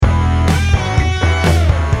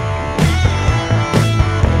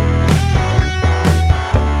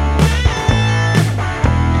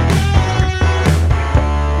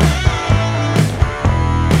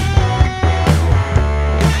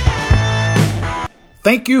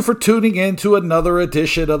Thank you for tuning in to another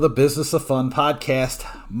edition of the Business of Fun podcast.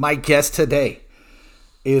 My guest today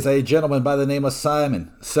is a gentleman by the name of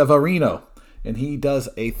Simon Severino, and he does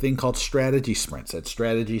a thing called strategy sprints at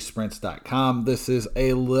strategysprints.com. This is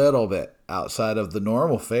a little bit outside of the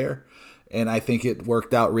normal fare, and I think it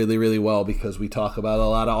worked out really, really well because we talk about a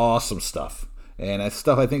lot of awesome stuff. And that's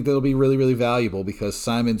stuff I think that'll be really, really valuable because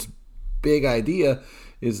Simon's big idea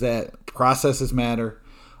is that processes matter.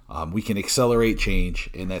 We can accelerate change,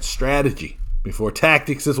 and that strategy before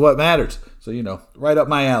tactics is what matters. So, right up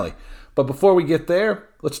my alley. But before we get there,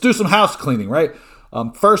 let's do some house cleaning, right?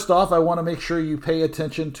 First off, I want to make sure you pay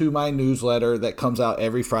attention to my newsletter that comes out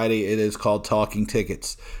every Friday. It is called Talking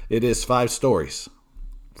Tickets. It is 5 stories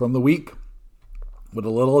from the week with a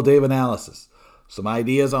little Dave analysis. Some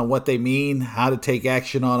ideas on what they mean, how to take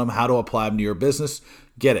action on them, how to apply them to your business.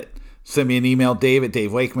 Get it. Send me an email,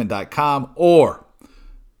 dave@davewakeman.com, or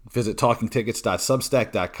visit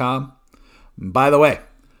talkingtickets.substack.com. By the way,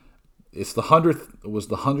 it was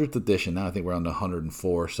the 100th edition. Now I think we're on the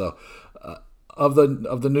 104. So of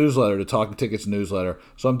the newsletter, the Talking Tickets newsletter.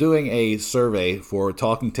 So I'm doing a survey for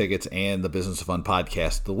Talking Tickets and the Business of Fun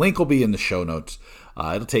podcast. The link will be in the show notes.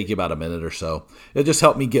 It'll take you about a minute or so. It'll just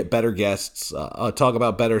help me get better guests, talk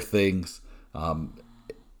about better things.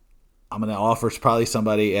 I'm going to offer probably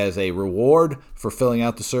somebody as a reward for filling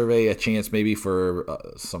out the survey, a chance maybe for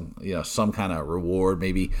some kind of reward,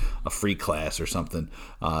 maybe a free class or something,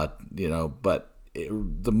 but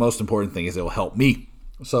the most important thing is it will help me.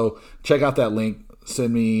 So check out that link.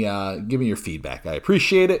 Send me, give me your feedback. I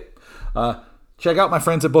appreciate it. Check out my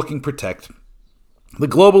friends at Booking Protect, the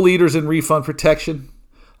global leaders in refund protection.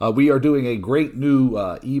 We are doing a great new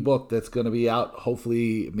ebook that's going to be out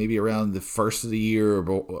hopefully maybe around the first of the year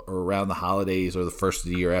or around the holidays or the first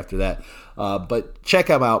of the year after that. But check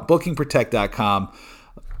them out, bookingprotect.com.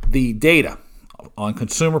 The data on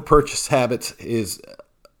consumer purchase habits is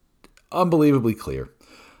unbelievably clear.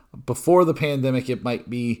 Before the pandemic, it might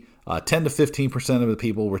be 10 to 15% of the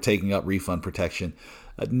people were taking up refund protection.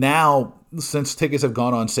 Now, since tickets have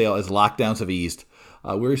gone on sale as lockdowns have eased,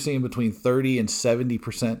 we're seeing between 30 and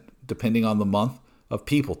 70%, depending on the month, of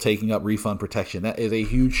people taking up refund protection. That is a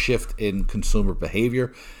huge shift in consumer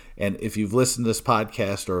behavior. And if you've listened to this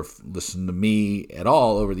podcast or listened to me at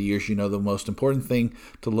all over the years, the most important thing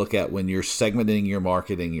to look at when you're segmenting your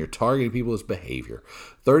marketing, you're targeting people, is behavior.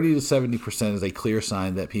 30 to 70% is a clear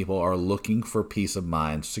sign that people are looking for peace of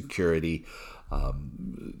mind, security, a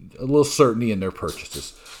little certainty in their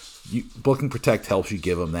purchases. Booking Protect helps you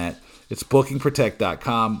give them that. It's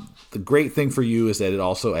bookingprotect.com. The great thing for you is that it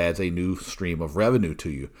also adds a new stream of revenue to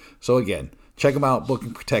you. So again, check them out,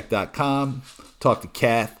 bookingprotect.com. Talk to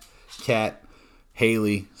Kat,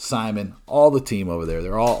 Haley, Simon, all the team over there.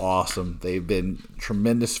 They're all awesome. They've been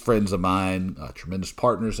tremendous friends of mine, tremendous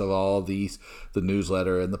partners of all these, the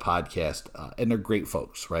newsletter and the podcast. And they're great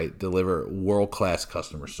folks, right? Deliver world-class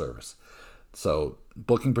customer service. So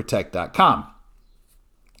bookingprotect.com.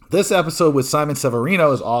 This episode with Simon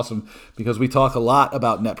Severino is awesome because we talk a lot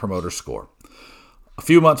about Net Promoter Score. A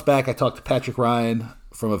few months back, I talked to Patrick Ryan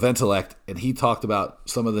from Eventellect, and he talked about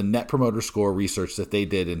some of the Net Promoter Score research that they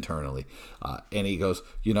did internally. And he goes,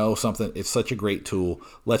 something, it's such a great tool.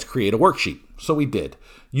 Let's create a worksheet. So we did.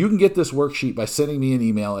 You can get this worksheet by sending me an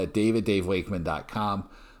email at dave@davewakeman.com.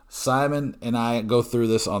 Simon and I go through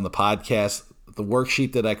this on the podcast. The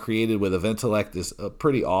worksheet that I created with Eventellect is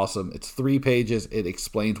pretty awesome. It's 3 pages. It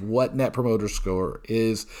explains what Net Promoter Score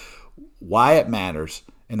is, why it matters,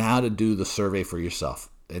 and how to do the survey for yourself.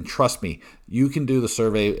 And trust me, you can do the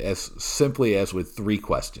survey as simply as with 3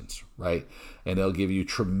 questions, right? And it'll give you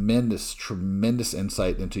tremendous, tremendous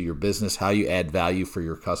insight into your business, how you add value for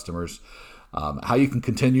your customers, how you can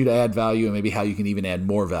continue to add value, and maybe how you can even add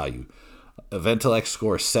more value. Eventellect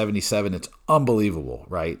score is 77. It's unbelievable,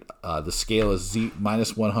 right? The scale is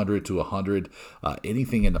minus 100 to 100.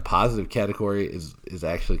 Anything in the positive category is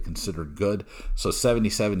actually considered good. So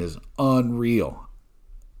 77 is unreal.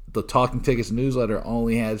 The Talking Tickets newsletter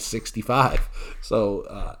only has 65.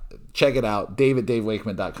 So check it out,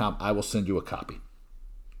 dave@davewakeman.com. I will send you a copy.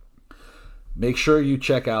 Make sure you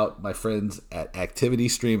check out my friends at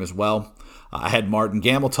ActivityStream as well. I had Martin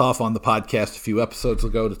Gameltoff on the podcast a few episodes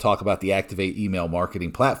ago to talk about the Activate email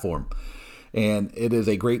marketing platform. And it is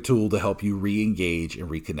a great tool to help you re-engage and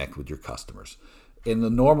reconnect with your customers. In the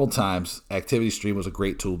normal times, ActivityStream was a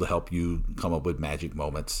great tool to help you come up with magic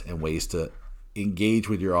moments and ways to engage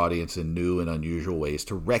with your audience in new and unusual ways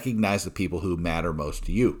to recognize the people who matter most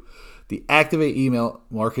to you. The Activate email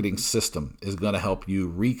marketing system is going to help you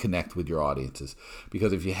reconnect with your audiences,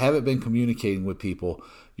 because if you haven't been communicating with people,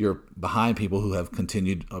 you're behind people who have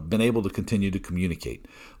been able to continue to communicate.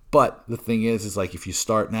 But the thing is like if you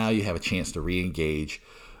start now, you have a chance to re-engage,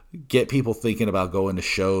 get people thinking about going to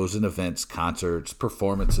shows and events, concerts,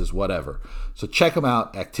 performances, whatever. So check them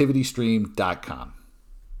out, activitystream.com.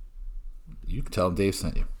 You can tell them Dave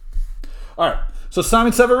sent you. All right. So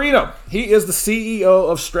Simon Severino, he is the CEO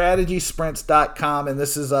of StrategySprints.com, and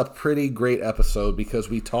this is a pretty great episode because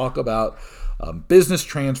we talk about business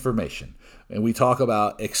transformation, and we talk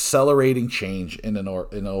about accelerating change in an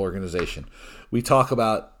organization. We talk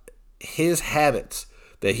about his habits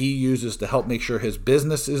that he uses to help make sure his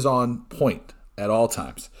business is on point at all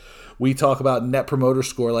times. We talk about Net Promoter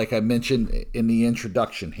Score, like I mentioned in the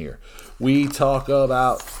introduction here. We talk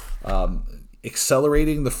about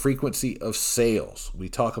accelerating the frequency of sales. We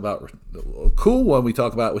talk about a cool one we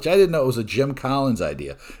talk about, which I didn't know was a Jim Collins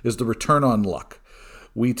idea, is the return on luck.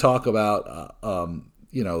 We talk about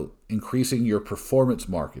increasing your performance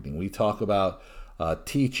marketing. We talk about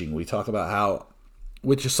teaching. We talk about how,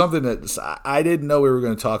 which is something that I didn't know we were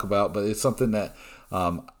going to talk about, but it's something that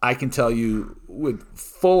I can tell you with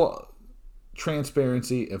full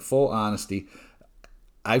transparency and full honesty,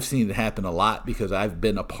 I've seen it happen a lot because I've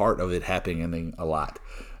been a part of it happening a lot.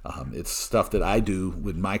 It's stuff that I do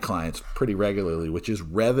with my clients pretty regularly, which is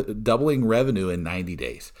doubling revenue in 90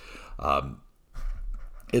 days.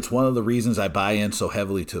 It's one of the reasons I buy in so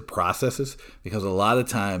heavily to processes, because a lot of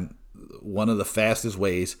time, one of the fastest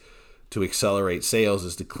ways to accelerate sales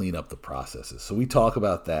is to clean up the processes. So we talk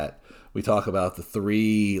about that. We talk about the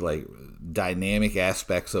three dynamic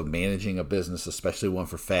aspects of managing a business, especially one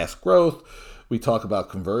for fast growth. We talk about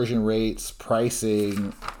conversion rates,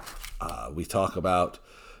 pricing. We talk about,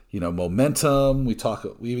 momentum. We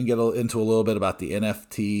even get into a little bit about the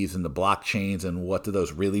NFTs and the blockchains and what do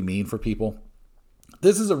those really mean for people.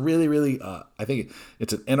 This is a really, really, I think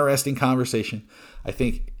it's an interesting conversation. I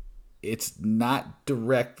think it's not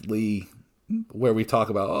directly where we talk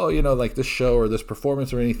about, like this show or this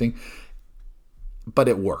performance or anything, but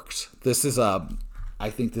it works. I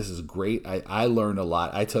think this is great. I learned a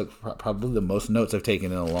lot. I took probably the most notes I've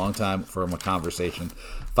taken in a long time from a conversation,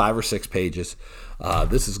 5 or 6 pages.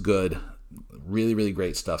 This is good. Really, really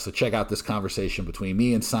great stuff. So check out this conversation between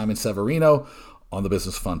me and Simon Severino on the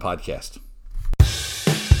Business Fun Podcast.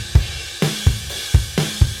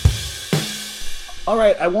 All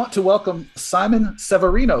right, I want to welcome Simon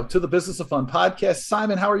Severino to the Business of Fun podcast.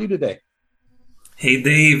 Simon, how are you today? Hey,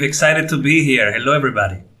 Dave. Excited to be here. Hello,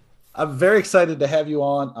 everybody. I'm very excited to have you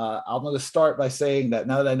on. I'm going to start by saying that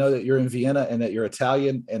now that I know that you're in Vienna and that you're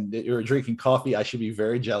Italian and that you're drinking coffee, I should be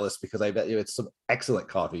very jealous because I bet you it's some excellent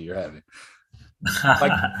coffee you're having.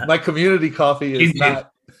 My community coffee is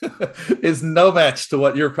is no match to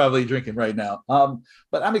what you're probably drinking right now.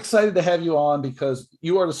 But I'm excited to have you on because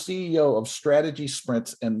you are the CEO of Strategy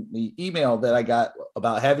Sprints, and the email that I got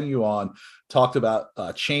about having you on talked about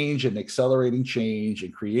change and accelerating change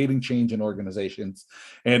and creating change in organizations.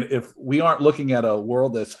 And if we aren't looking at a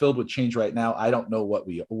world that's filled with change right now, I don't know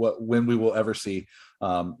when we will ever see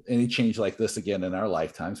any change like this again in our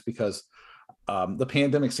lifetimes, because the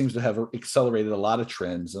pandemic seems to have accelerated a lot of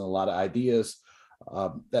trends and a lot of ideas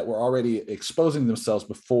that were already exposing themselves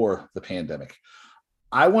before the pandemic.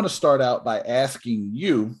 I want to start out by asking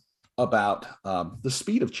you about the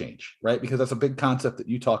speed of change, right? Because that's a big concept that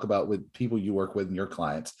you talk about with people you work with and your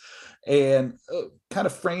clients, and kind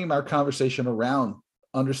of frame our conversation around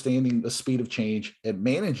understanding the speed of change and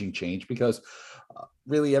managing change, because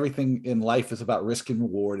really everything in life is about risk and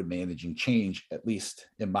reward and managing change, at least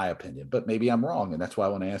in my opinion. But maybe I'm wrong, and that's why I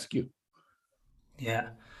want to ask you. Yeah.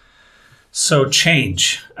 So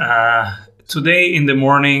change. Today in the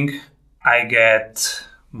morning, I get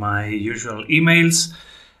my usual emails,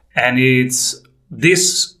 and it's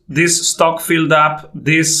this stock filled up,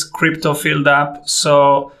 this crypto filled up.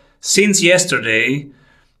 So since yesterday,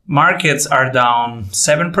 markets are down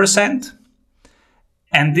 7,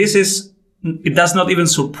 and it does not even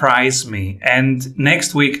surprise me. And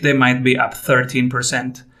next week they might be up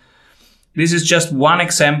 13%. This is just one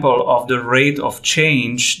example of the rate of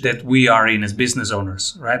change that we are in as business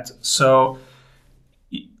owners, right? So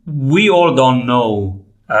we all don't know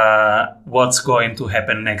what's going to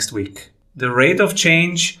happen next week. The rate of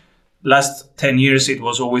change, last 10 years, it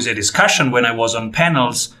was always a discussion when I was on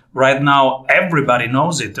panels. Right now, everybody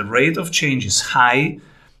knows it. The rate of change is high.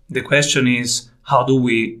 The question is, how do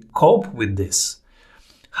we cope with this?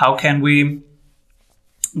 How can we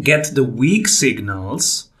get the weak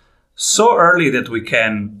signals so early that we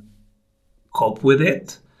can cope with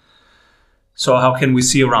it. So how can we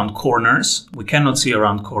see around corners? We cannot see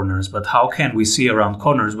around corners, but how can we see around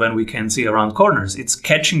corners when we can see around corners? It's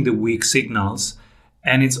catching the weak signals,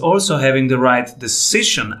 and it's also having the right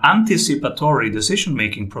anticipatory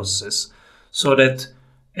decision-making processes, so that,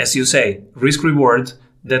 as you say, risk-reward,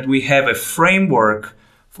 that we have a framework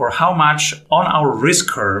for how much on our risk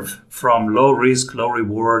curve, from low risk, low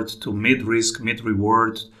reward, to mid-risk,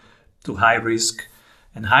 mid-reward, to high risk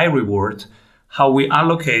and high reward, how we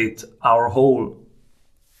allocate our whole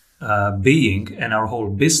being and our whole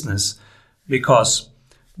business, because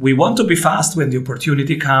we want to be fast when the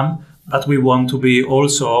opportunity comes, but we want to be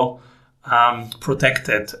also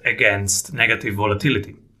protected against negative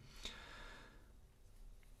volatility.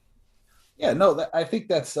 Yeah, no, I think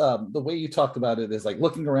that's the way you talked about it is like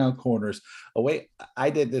looking around corners. A way I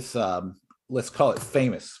did this, let's call it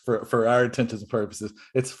famous for our intentions and purposes.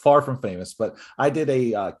 It's far from famous, but I did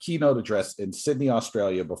a keynote address in Sydney,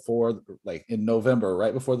 Australia before, like in November,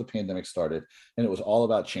 right before the pandemic started. And it was all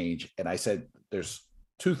about change. And I said, there's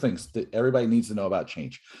two things that everybody needs to know about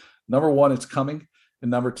change. Number one, it's coming. And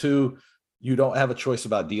number two, you don't have a choice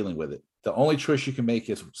about dealing with it. The only choice you can make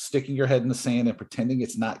is sticking your head in the sand and pretending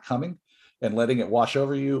it's not coming and letting it wash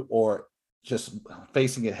over you, or just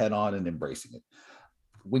facing it head on and embracing it.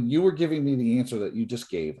 When you were giving me the answer that you just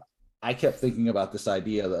gave, I kept thinking about this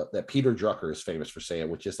idea that Peter Drucker is famous for saying,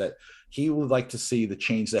 which is that he would like to see the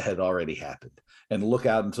change that had already happened and look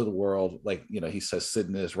out into the world. Like, he says,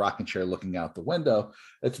 sitting in his rocking chair, looking out the window.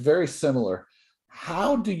 It's very similar.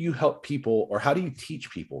 How do you help people, or how do you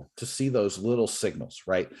teach people to see those little signals,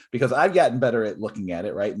 right? Because I've gotten better at looking at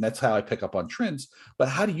it, right? And that's how I pick up on trends. But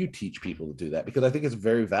how do you teach people to do that? Because I think it's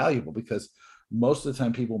very valuable, because most of the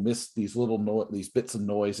time people miss these these bits of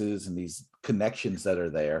noises and these connections that are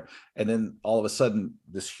there. And then all of a sudden,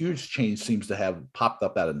 this huge change seems to have popped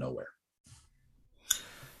up out of nowhere.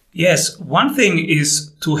 Yes, one thing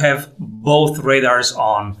is to have both radars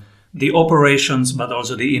on, the operations, but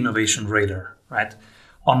also the innovation radar, right?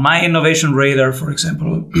 On my innovation radar, for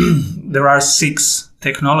example, there are 6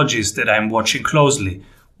 technologies that I'm watching closely.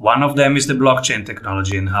 One of them is the blockchain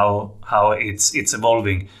technology and how it's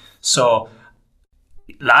evolving. So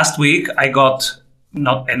last week I got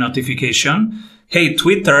a notification, hey,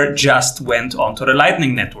 Twitter just went onto the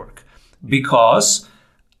Lightning Network, because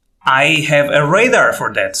I have a radar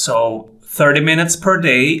for that. So 30 minutes per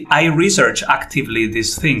day, I research actively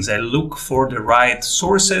these things. I look for the right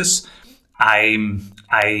sources. I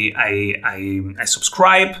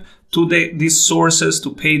subscribe to these sources,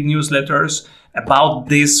 to paid newsletters about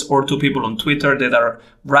this, or to people on Twitter that are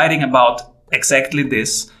writing about exactly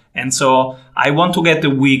this. And so I want to get the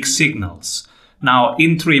weak signals. Now,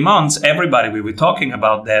 in 3 months, everybody will be talking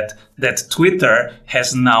about that Twitter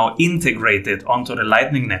has now integrated onto the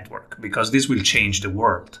Lightning Network, because this will change the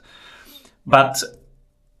world. But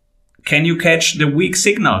can you catch the weak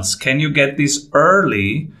signals? Can you get this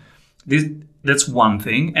early? That's one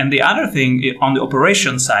thing. And the other thing, on the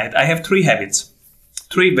operation side, I have 3 habits.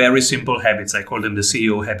 3 very simple habits. I call them the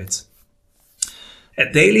CEO habits.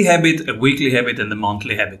 A daily habit, a weekly habit, and a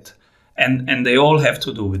monthly habit. And they all have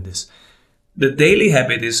to do with this. The daily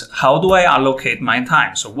habit is, how do I allocate my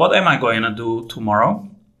time? So what am I going to do tomorrow?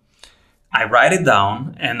 I write it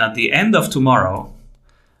down, and at the end of tomorrow,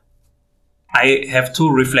 I have 2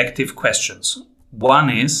 reflective questions. One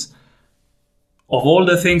is, of all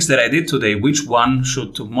the things that I did today, which one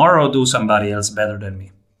should tomorrow do somebody else better than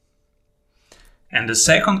me? And the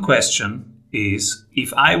second question is,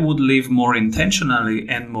 if I would live more intentionally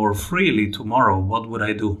and more freely tomorrow, what would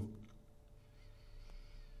I do?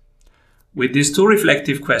 With these 2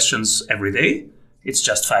 reflective questions every day, it's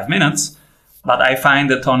just 5 minutes, but I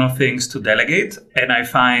find a ton of things to delegate, and I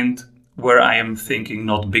find where I am thinking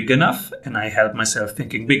not big enough, and I help myself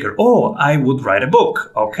thinking bigger. Oh, I would write a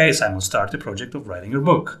book. Okay, Simon, start the project of writing your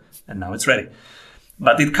book. And now it's ready.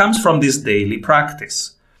 But it comes from this daily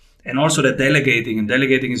practice. And also the delegating, and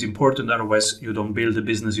delegating is important, otherwise you don't build a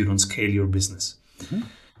business, you don't scale your business. Mm-hmm.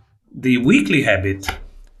 The weekly habit,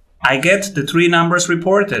 I get the 3 numbers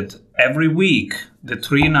reported every week, the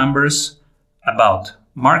 3 numbers about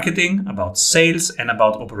marketing, about sales, and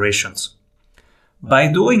about operations.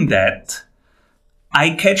 By doing that,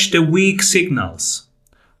 I catch the weak signals.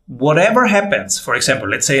 Whatever happens, for example,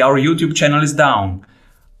 let's say our YouTube channel is down,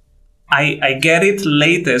 I get it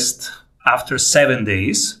latest after 7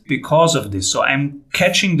 days because of this. So I'm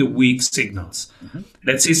catching the weak signals. Mm-hmm.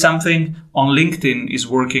 Let's say something on LinkedIn is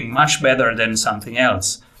working much better than something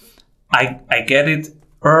else. I get it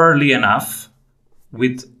early enough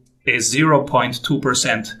with a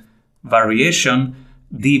 0.2% variation,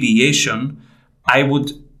 deviation, I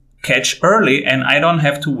would catch early and I don't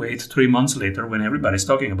have to wait 3 months later when everybody's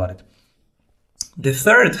talking about it. The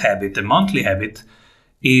third habit, the monthly habit,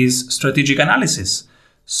 is strategic analysis.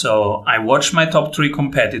 So I watch my top 3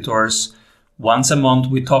 competitors. Once a month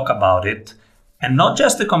we talk about it. And not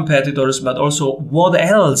just the competitors, but also what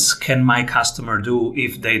else can my customer do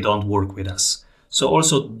if they don't work with us? So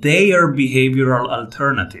also their behavioral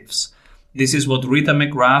alternatives. This is what Rita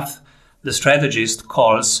McGrath, the strategist,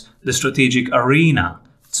 calls the strategic arena.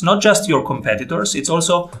 It's not just your competitors, it's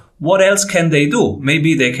also what else can they do?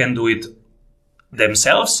 Maybe they can do it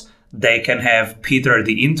themselves. They can have Peter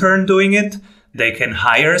the intern doing it. They can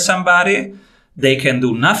hire somebody. They can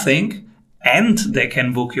do nothing. And they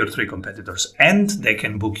can book your 3 competitors. And they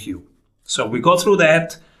can book you. So we go through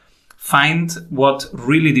that, find what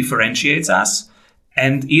really differentiates us,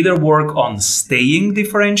 and either work on staying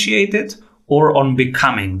differentiated or on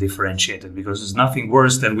becoming differentiated, because there's nothing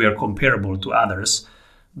worse than we are comparable to others.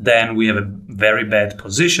 Then we have a very bad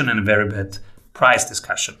position and a very bad price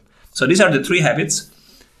discussion. So these are the 3 habits,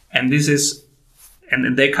 and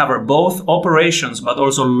they cover both operations, but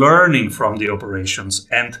also learning from the operations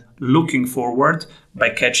and looking forward by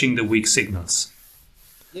catching the weak signals.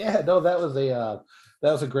 Yeah, no, that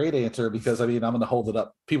was a great answer, because I mean, I'm going to hold it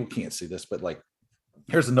up. People can't see this, but like,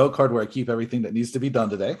 here's a note card where I keep everything that needs to be done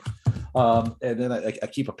today. And then I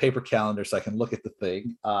keep a paper calendar so I can look at the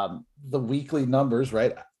thing. The weekly numbers,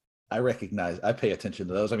 right? I pay attention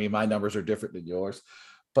to those. I mean, my numbers are different than yours.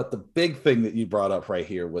 But the big thing that you brought up right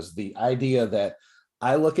here was the idea that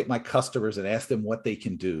I look at my customers and ask them what they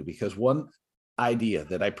can do, because one idea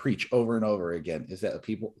that I preach over and over again is that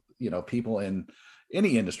people in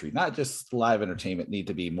any industry, not just live entertainment, need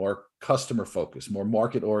to be more customer focused, more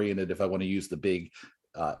market oriented, if I want to use the big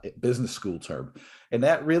business school term. And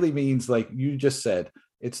that really means, like you just said,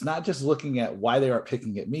 it's not just looking at why they aren't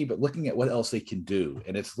picking at me, but looking at what else they can do.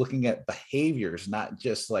 And it's looking at behaviors, not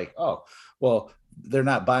just like, oh, well, they're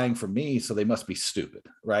not buying from me, so they must be stupid,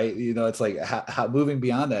 right? It's like how moving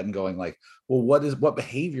beyond that and going like, well, what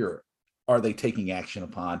behavior are they taking action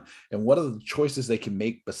upon, and what are the choices they can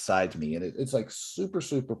make besides me? And it's like super,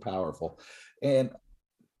 super powerful. And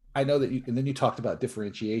I know that and then you talked about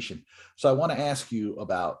differentiation. So I want to ask you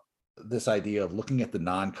about this idea of looking at the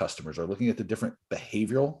non-customers, or looking at the different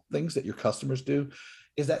behavioral things that your customers do.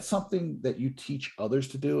 Is that something that you teach others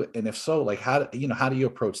to do? And if so, like how do you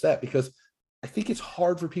approach that? Because I think it's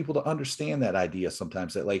hard for people to understand that idea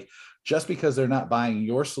sometimes, that like, just because they're not buying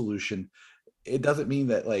your solution, it doesn't mean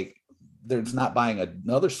that like they're not buying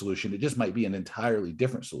another solution. It just might be an entirely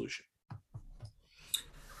different solution.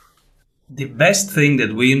 The best thing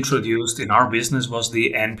that we introduced in our business was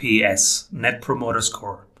the NPS, Net Promoter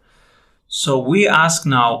Score. So we ask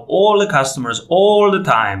now all the customers all the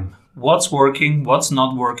time, what's working, what's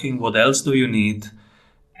not working, what else do you need?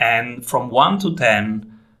 And from 1 to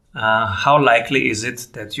 10, how likely is it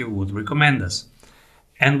that you would recommend us?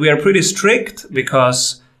 And we are pretty strict,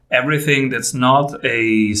 because everything that's not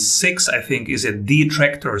a 6, I think, is a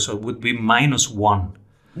detractor, so it would be -1.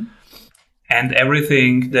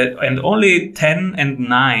 And only 10 and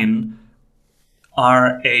 9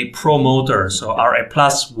 are a promoter, so are a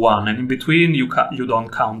 +1, and in between you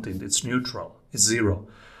don't count it. It's neutral. It's 0.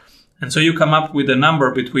 And so you come up with a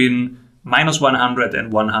number between -100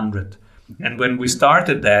 and 100. And when we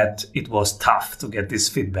started that, it was tough to get this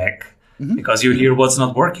feedback, because you hear what's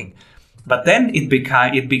not working. But then it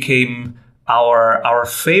became our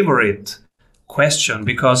favorite question,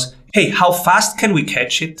 because, hey, how fast can we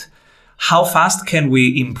catch it? How fast can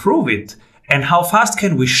we improve it? And how fast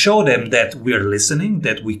can we show them that we're listening,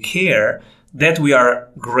 that we care, that we are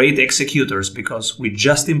great executors, because we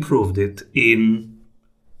just improved it in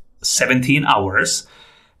 17 hours.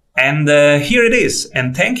 And here it is.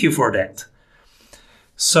 And thank you for that.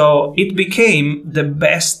 So it became the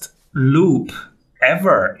best loop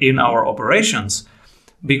ever in our operations,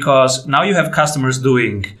 because now you have customers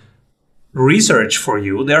doing research for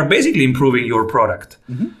you. They're basically improving your product.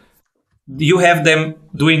 You have them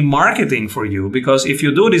doing marketing for you, because if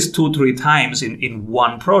you do this 2-3 times in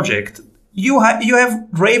one project, you have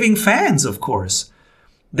raving fans, of course.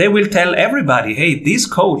 They will tell everybody, hey, this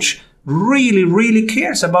coach really, really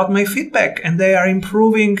cares about my feedback, and they are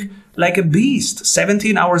improving like a beast.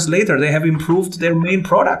 17 hours later, they have improved their main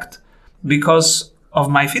product because of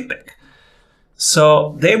my feedback.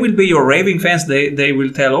 So they will be your raving fans. They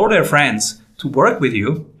will tell all their friends to work with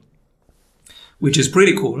you, which is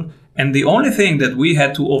pretty cool. And the only thing that we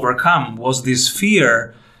had to overcome was this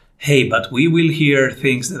fear, hey, but we will hear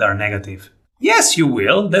things that are negative. Yes, you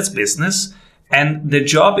will. That's business. And the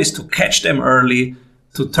job is to catch them early,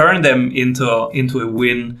 to turn them into a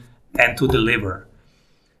win and to deliver.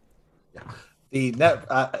 The net,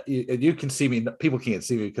 you can see me. People can't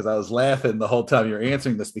see me because I was laughing the whole time you're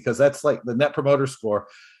answering this, because that's like the Net Promoter Score.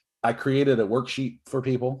 I created a worksheet for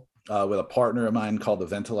people with a partner of mine called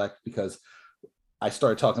Eventellect, because I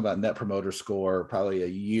started talking about Net Promoter Score probably a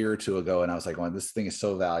year or two ago, and I was like, "Oh, this thing is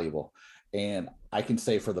so valuable." And I can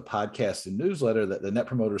say for the podcast and newsletter that the Net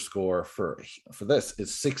Promoter Score for this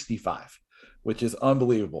is 65, which is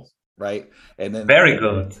unbelievable, right? And then very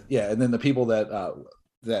good. Yeah, and then the people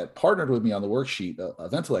that partnered with me on the worksheet,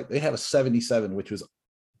 Eventellect, they have a 77, which was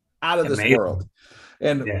out of this world.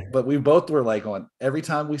 And but we both were like, on every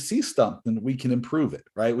time we see something, we can improve it,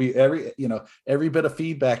 right? Every bit of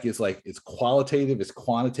feedback is like, it's qualitative, it's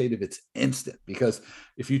quantitative, it's instant. Because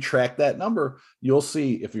if you track that number, you'll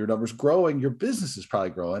see if your number's growing, your business is probably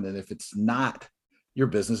growing, and if it's not, your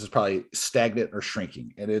business is probably stagnant or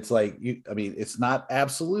shrinking. And it's like, it's not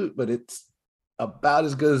absolute, but it's about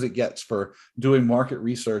as good as it gets for doing market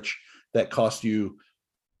research that costs you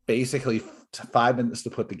basically 5 minutes to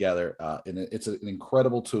put together. And it's an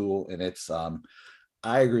incredible tool. And it's,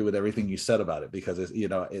 I agree with everything you said about it, because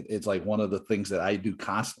it's like one of the things that I do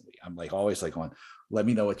constantly. I'm like always like going, let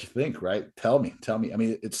me know what you think, right? Tell me. I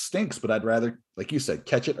mean, it stinks, but I'd rather, like you said,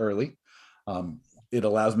 catch it early. It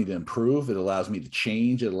allows me to improve. It allows me to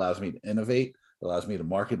change. It allows me to innovate. It allows me to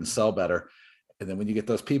market and sell better. And then when you get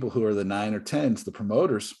those people who are the 9 or 10s, the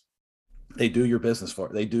promoters, they do your business for,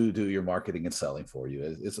 they do your marketing and selling for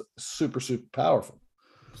you. It's super, super powerful.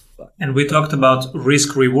 And we talked about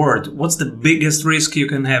risk reward. What's the biggest risk you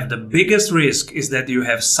can have? The biggest risk is that you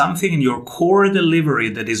have something in your core delivery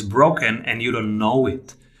that is broken and you don't know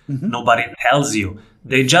it. Mm-hmm. Nobody tells you.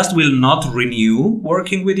 They just will not renew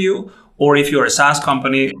working with you. Or if you're a SaaS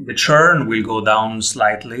company, the churn will go down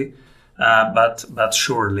slightly, but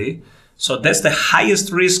surely. So that's the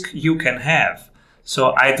highest risk you can have.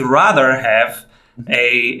 So I'd rather have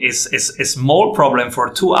a small problem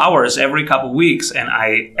for 2 hours every couple of weeks, and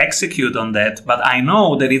I execute on that, but I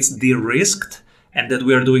know that it's de-risked and that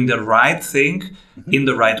we are doing the right thing in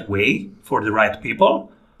the right way for the right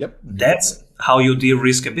people. Yep. That's how you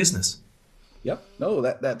de-risk a business. Yep. No,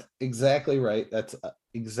 that's exactly right. That's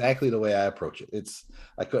exactly the way I approach it.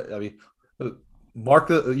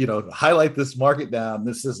 Highlight this, mark it down.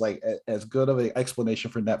 This is like as good of an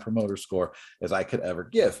explanation for Net Promoter Score as I could ever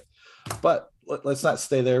give. But let's not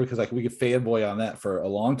stay there, because we could fanboy on that for a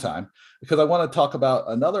long time, because I want to talk about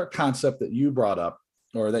another concept that you brought up,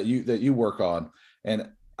 or that you work on. And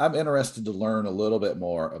I'm interested to learn a little bit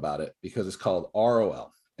more about it, because it's called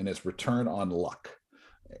ROL, and it's return on luck.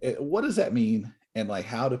 What does that mean? And like,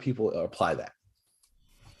 how do people apply that?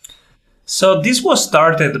 So this was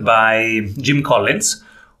started by Jim Collins,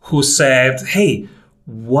 who said, hey,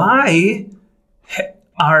 why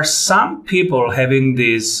are some people having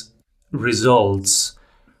these results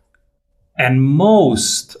and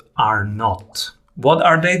most are not? What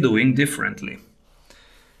are they doing differently?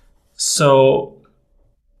 So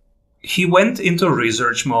he went into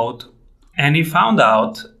research mode, and he found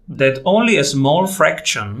out that only a small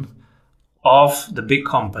fraction of the big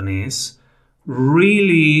companies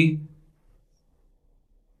really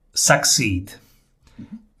succeed.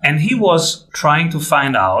 And he was trying to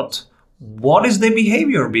find out what is the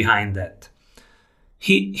behavior behind that.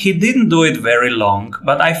 He didn't do it very long,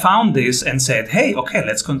 but I found this and said, hey, okay,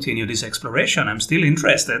 let's continue this exploration. I'm still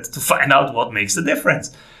interested to find out what makes the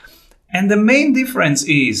difference. And the main difference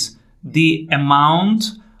is the amount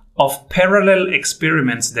of parallel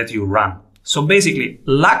experiments that you run. So basically,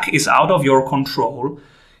 luck is out of your control.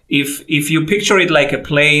 If you picture it like a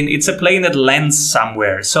plane, it's a plane that lands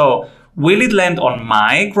somewhere. So will it land on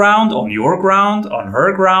my ground, on your ground, on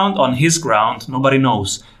her ground, on his ground? Nobody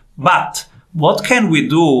knows. But what can we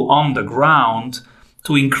do on the ground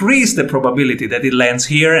to increase the probability that it lands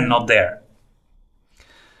here and not there?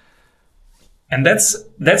 And that's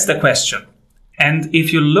the question. And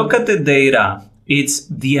if you look at the data, it's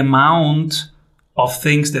the amount of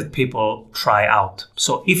things that people try out.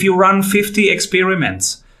 So if you run 50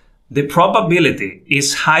 experiments, the probability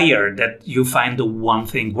is higher that you find the one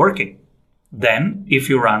thing working than if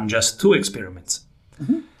you run just 2 experiments.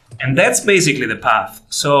 Mm-hmm. And that's basically the path.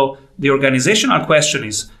 So the organizational question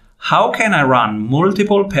is, how can I run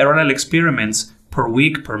multiple parallel experiments per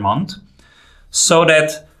week, per month, so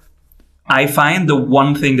that I find the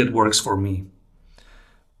one thing that works for me?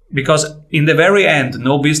 Because in the very end,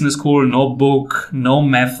 no business school, no book, no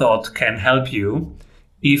method can help you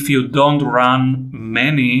if you don't run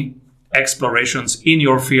many explorations in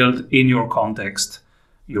your field, in your context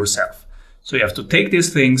yourself. So you have to take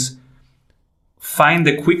these things, find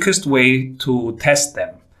the quickest way to test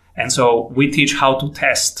them. And so we teach how to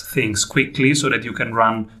test things quickly so that you can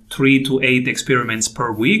run 3 to 8 experiments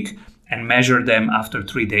per week and measure them after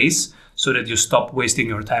 3 days so that you stop wasting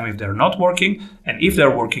your time if they're not working. And if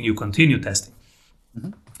they're working, you continue testing.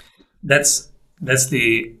 Mm-hmm. That's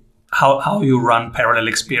the how you run parallel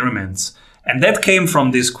experiments. And that came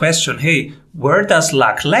from this question, hey, where does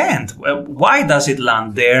luck land? Why does it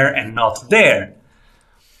land there and not there?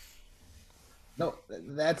 No,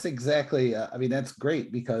 that's exactly, that's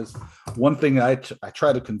great, because one thing I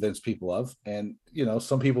try to convince people of, and,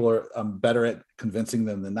 some people are better at convincing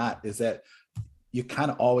them than not, is that you kind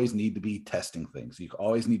of always need to be testing things. You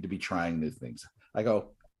always need to be trying new things. I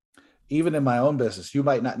go, even in my own business, you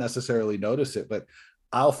might not necessarily notice it, but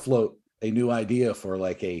I'll float a new idea for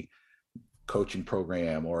like a coaching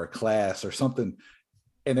program or a class or something.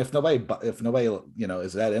 And if nobody,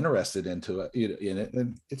 is that interested in it,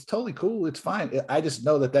 then it's totally cool. It's fine. I just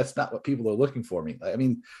know that that's not what people are looking for me. I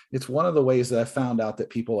mean, it's one of the ways that I found out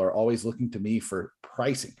that people are always looking to me for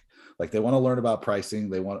pricing. Like, they want to learn about pricing.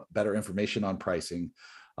 They want better information on pricing.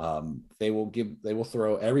 They will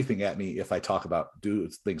throw everything at me if I do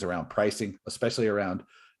things around pricing, especially around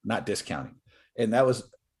not discounting. And that was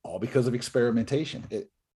all because of experimentation.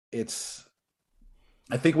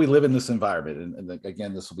 I think we live in this environment, and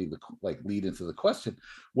again, this will be the lead into the question,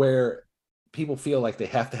 where people feel like they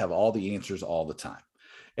have to have all the answers all the time.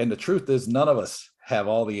 And the truth is, none of us have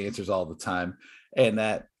all the answers all the time, and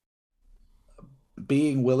that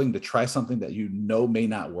being willing to try something that may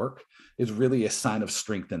not work is really a sign of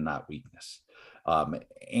strength and not weakness.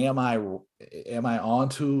 Am I on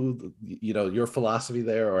to your philosophy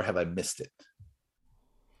there, or have I missed it?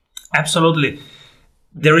 Absolutely.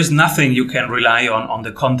 There is nothing you can rely on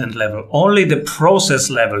the content level. Only the process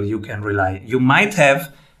level you can rely. You might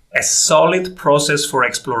have a solid process for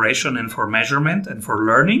exploration and for measurement and for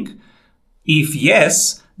learning. If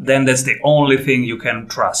yes, then that's the only thing you can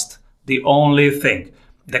trust. The only thing.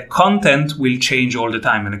 The content will change all the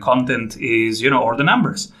time, and the content is, or the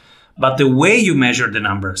numbers. But the way you measure the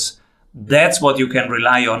numbers, that's what you can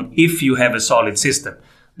rely on if you have a solid system.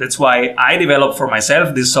 That's why I developed for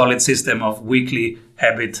myself this solid system of weekly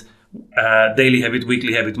habit, daily habit,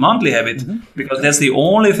 weekly habit, monthly habit, because that's the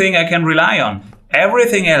only thing I can rely on.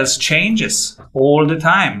 Everything else changes all the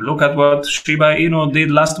time. Look at what Shiba Inu did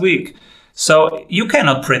last week. So you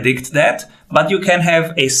cannot predict that, but you can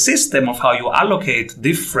have a system of how you allocate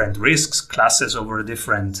different risks classes over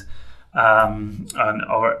different on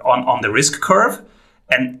the risk curve.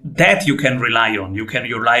 And that you can rely on. You can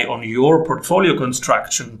rely on your portfolio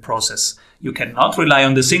construction process. You cannot rely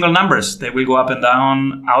on the single numbers. They will go up and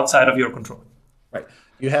down outside of your control. Right.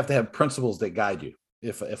 You have to have principles that guide you.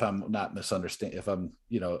 If I'm not misunderstanding, if I'm,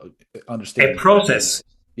 understanding. A process,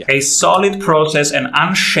 a solid process, an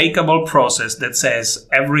unshakable process that says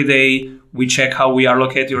every day we check how we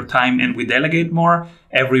allocate your time and we delegate more.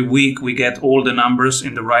 Every week we get all the numbers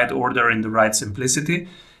in the right order, in the right simplicity,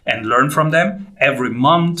 and learn from them. Every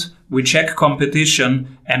month we check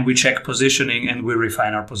competition and we check positioning and we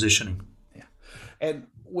refine our positioning. Yeah. And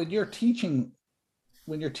when you're teaching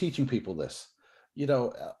people this,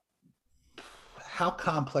 how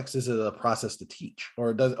complex is it a process to teach,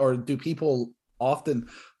 or do people often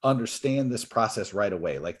understand this process right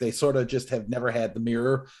away? Like, they sort of just have never had the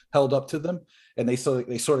mirror held up to them, and they sort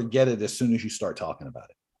of get it as soon as you start talking about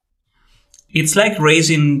it. It's like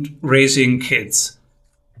raising kids.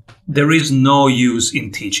 There is no use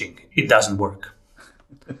in teaching. It doesn't work.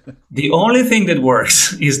 The only thing that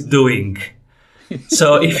works is doing.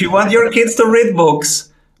 So if you want your kids to read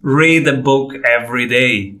books, read a book every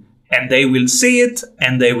day, and they will see it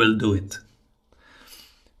and they will do it.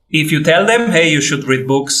 If you tell them, hey, you should read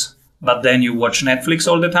books, but then you watch Netflix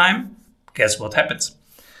all the time, guess what happens?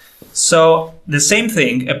 So the same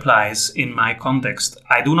thing applies in my context.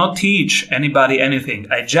 I do not teach anybody anything.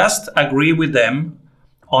 I just agree with them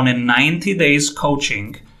on a 90 days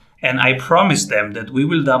coaching, and I promise them that we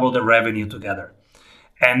will double the revenue together.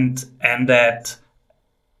 And that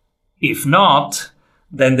if not,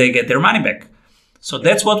 then they get their money back. So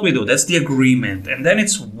that's what we do. That's the agreement. And then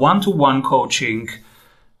it's one-to-one coaching,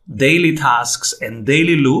 daily tasks and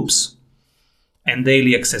daily loops, and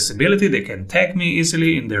daily accessibility. They can tag me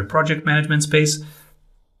easily in their project management space.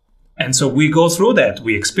 And so we go through that.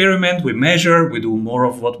 We experiment, we measure, we do more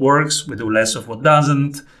of what works, we do less of what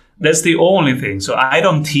doesn't. That's the only thing. So I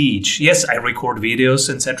don't teach. Yes, I record videos,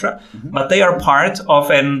 etc., but they are part of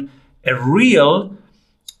a real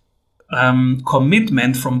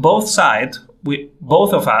commitment from both sides.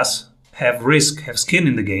 Both of us have skin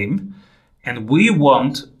in the game, and we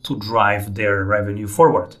want to drive their revenue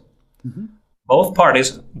forward. Both parties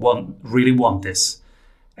really want this.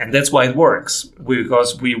 And that's why it works, because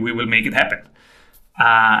we will make it happen.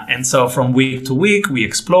 And so from week to week, we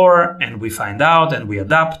explore and we find out and we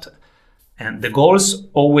adapt. And the goals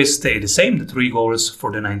always stay the same, the 3 goals for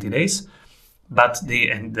the 90 days. But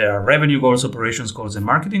there are revenue goals, operations goals, and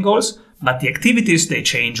marketing goals. But the activities, they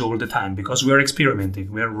change all the time because we're experimenting.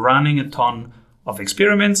 We're running a ton of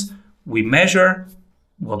experiments. We measure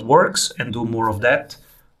what works and do more of that.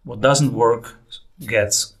 What doesn't work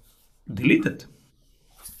gets deleted.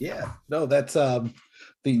 Yeah, no, that's the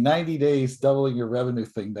 90 days doubling your revenue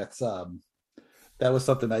thing. That was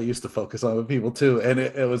something I used to focus on with people too. And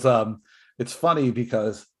it was, it's funny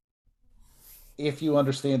because if you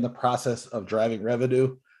understand the process of driving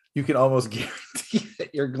revenue, you can almost guarantee that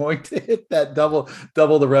you're going to hit that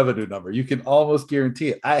double the revenue number. You can almost guarantee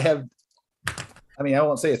it. I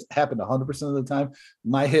won't say it's happened 100% of the time.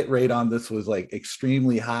 My hit rate on this was like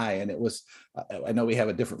extremely high. And it was, I know we have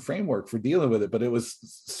a different framework for dealing with it, but it was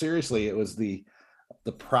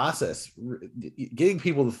the process. Getting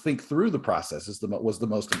people to think through the process was the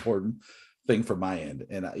most important thing from my end.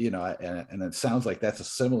 And, and it sounds like that's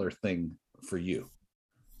a similar thing for you.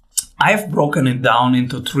 I've broken it down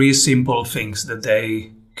into 3 simple things that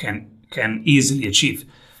they can easily achieve.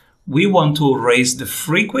 We want to raise the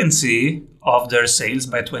frequency of their sales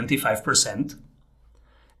by 25%.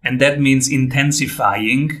 And that means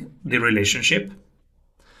intensifying the relationship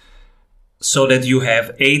so that you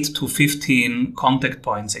have 8 to 15 contact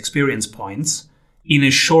points, experience points in a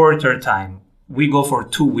shorter time. We go for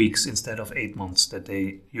 2 weeks instead of 8 months that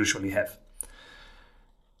they usually have.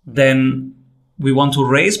 Then we want to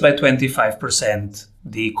raise by 25%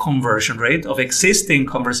 the conversion rate of existing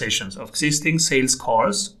conversations, of existing sales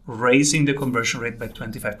calls, raising the conversion rate by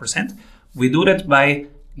 25%. We do that by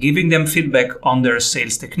giving them feedback on their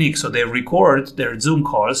sales technique. So they record their Zoom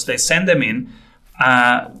calls, they send them in,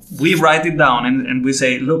 we write it down and we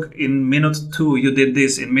say, look, in minute 2, you did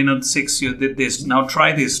this. In minute 6, you did this. Now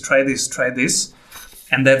try this, try this, try this.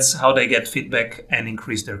 And that's how they get feedback and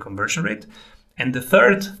increase their conversion rate. And the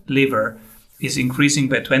third lever is increasing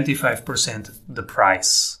by 25% the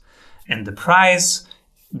price. And the price,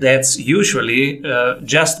 that's usually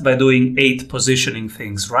just by doing 8 positioning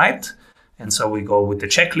things right. And so we go with the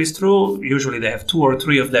checklist through. Usually they have 2 or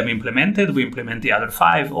 3 of them implemented. We implement the other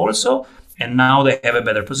 5 also. And now they have a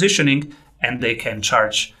better positioning and they can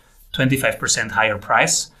charge 25% higher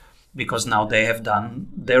price because now they have done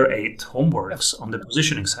their 8 homeworks on the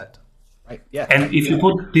positioning side. Right. Yeah. And if you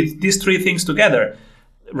put these 3 things together,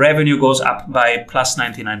 revenue goes up by plus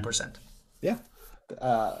 99%. Yeah.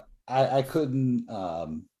 I couldn't,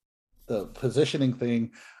 the positioning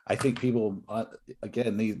thing, I think people,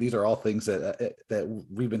 again, these are all things that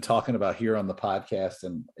we've been talking about here on the podcast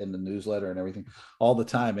and in the newsletter and everything all the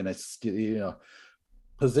time. And it's,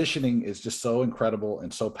 positioning is just so incredible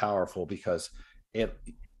and so powerful because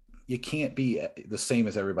you can't be the same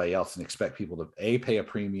as everybody else and expect people to A, pay a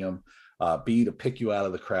premium, B, to pick you out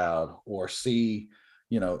of the crowd, or C,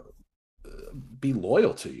 be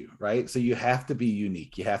loyal to you, right? So you have to be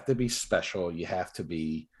unique. You have to be special. You have to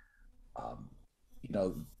be,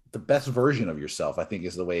 the best version of yourself, I think,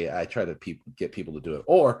 is the way I try to get people to do it.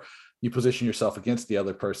 Or you position yourself against the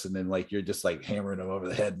other person and like you're just like hammering them over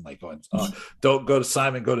the head and like going, don't go to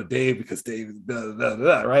Simon, go to Dave because Dave,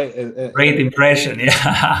 right? Great impression,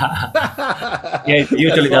 yeah. Yeah, it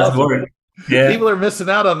usually doesn't work. Yeah. People are missing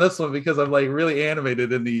out on this one because I'm like really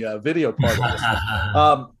animated in the video part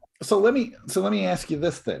of this. So let me ask you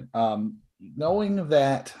this then. Knowing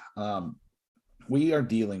that we are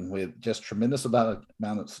dealing with just tremendous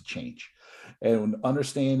amounts of change, and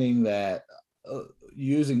understanding that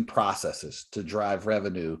using processes to drive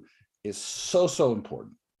revenue is so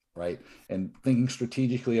important, right? And thinking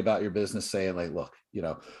strategically about your business, saying like, look,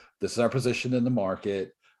 this is our position in the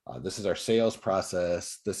market. This is our sales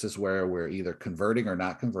process. This is where we're either converting or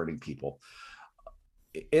not converting people.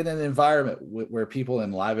 In an environment where people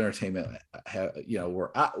in live entertainment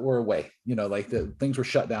were away, like things were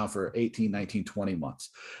shut down for 18, 19, 20 months.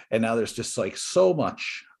 And now there's just like so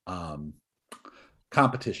much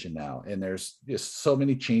competition now. And there's just so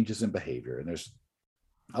many changes in behavior. And there's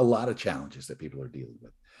a lot of challenges that people are dealing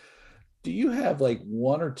with. Do you have like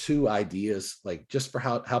 1 or 2 ideas, like just for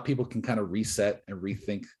how people can kind of reset and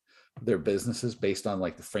rethink their businesses based on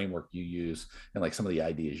like the framework you use and like some of the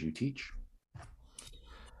ideas you teach?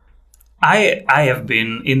 I have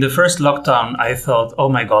been, in the first lockdown, I thought, oh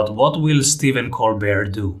my God, what will Stephen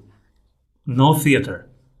Colbert do? No theater,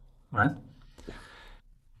 right?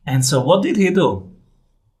 And so what did he do?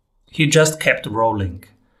 He just kept rolling.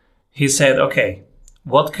 He said, okay,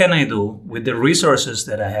 what can I do with the resources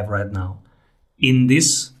that I have right now? in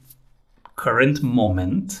this current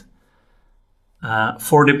moment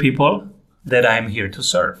for the people that I'm here to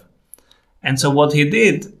serve. And so what he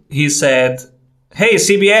did, he said, "Hey,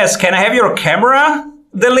 CBS, can I have your camera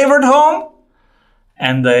delivered home?"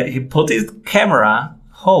 And he put his camera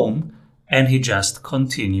home, and he just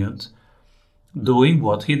continued doing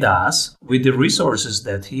what he does with the resources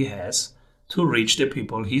that he has to reach the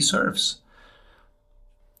people he serves.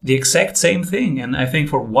 The exact same thing. And I think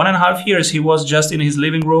for 1.5 years, he was just in his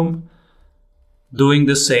living room doing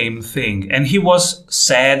the same thing. And he was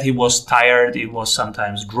sad, he was tired, he was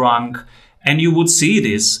sometimes drunk. And you would see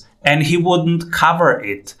this, and he wouldn't cover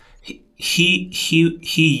it. He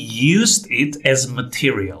used it as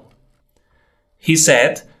material. He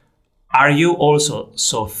said, "Are you also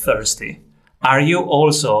so thirsty? Are you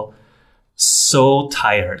also so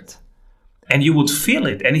tired?" And you would feel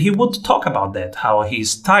it. And he would talk about that, how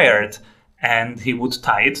he's tired, and he would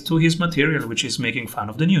tie it to his material, which is making fun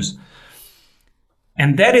of the news.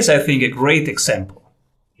 And that is, I think, a great example.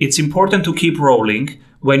 It's important to keep rolling.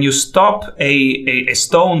 When you stop a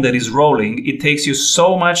stone that is rolling, it takes you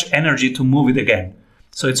so much energy to move it again.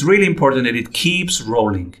 So it's really important that it keeps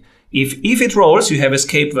rolling. If it rolls, you have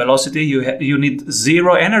escape velocity, you need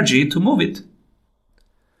zero energy to move it.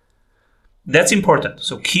 That's important.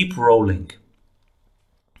 So keep rolling.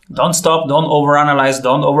 Don't stop, don't overanalyze,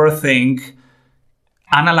 don't overthink.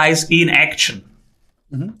 Analyze in action.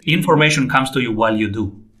 Mm-hmm. Information comes to you while you do.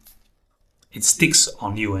 It sticks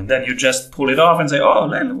on you, and then you just pull it off and say, "Oh,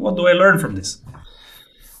 what do I learn from this?"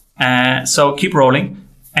 So keep rolling.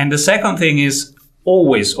 And the second thing is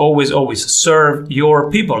always, always, always serve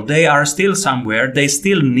your people. They are still somewhere. They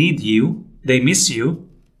still need you. They miss you.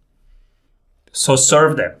 So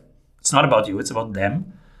serve them. It's not about you. It's about them.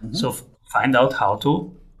 Mm-hmm. So find out how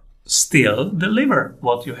to still deliver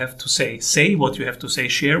what you have to say. Say what you have to say.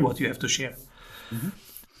 Share what you have to share. Mm-hmm.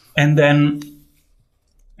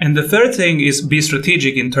 And the third thing is be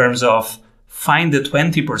strategic in terms of find the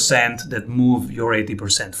 20% that move your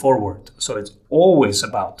 80% forward. So it's always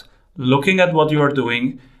about looking at what you are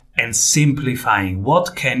doing and simplifying.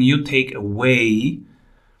 What can you take away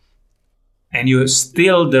and you're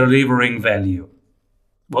still delivering value?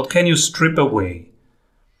 What can you strip away?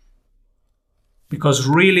 Because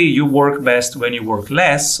really you work best when you work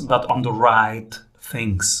less, but on the right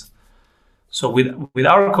things. So with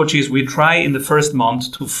our coaches, we try in the first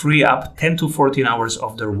month to free up 10 to 14 hours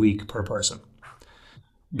of their week per person.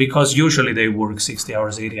 Because usually they work 60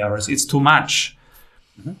 hours, 80 hours. It's too much.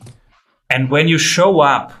 Mm-hmm. And when you show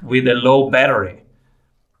up with a low battery,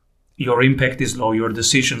 your impact is low, your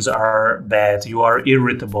decisions are bad, you are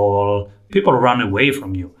irritable, people run away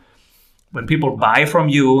from you. When people buy from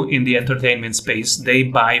you in the entertainment space, they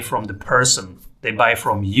buy from the person, they buy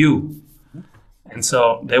from you. And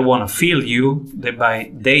so they want to feel you. They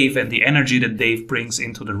buy Dave and the energy that Dave brings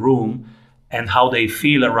into the room and how they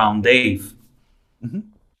feel around Dave. Mm-hmm.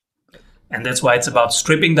 And that's why it's about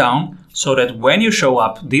stripping down so that when you show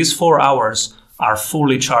up, these 4 hours are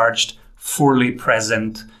fully charged, fully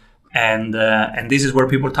present. And this is where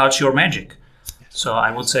people touch your magic. So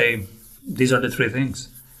I would say these are the three things.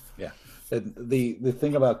 Yeah. The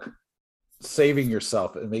thing about saving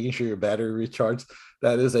yourself and making sure your battery recharges,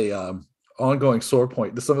 that is a ongoing sore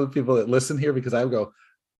point to some of the people that listen here, because I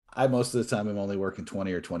most of the time I'm only working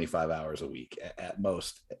 20 or 25 hours a week at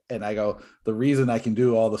most. And I go, the reason I can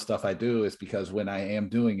do all the stuff I do is because when I am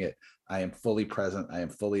doing it, I am fully present. I am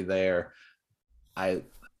fully there. I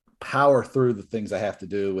power through the things I have to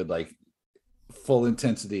do with like full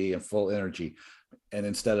intensity and full energy. And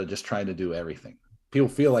instead of just trying to do everything, people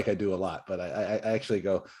feel like I do a lot, but I actually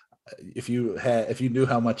go, if you knew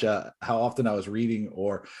how often I was reading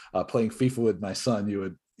or playing FIFA with my son,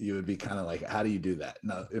 you would be kind of like, how do you do that?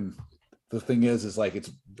 No, and the thing is like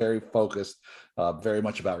it's very focused, very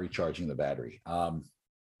much about recharging the battery.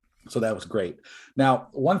 So that was great. Now,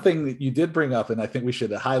 one thing that you did bring up, and I think we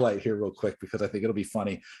should highlight here real quick because I think it'll be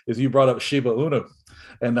funny, is you brought up Shiba Inu,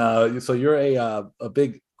 and so you're a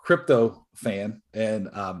big crypto fan, and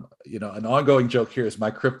an ongoing joke here is my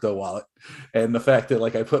crypto wallet, and the fact that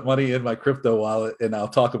like I put money in my crypto wallet, and I'll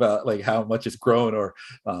talk about like how much it's grown, or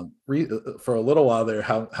for a little while there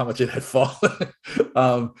how much it had fallen.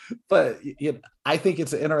 But I think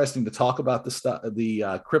it's interesting to talk about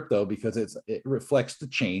the crypto, because it reflects the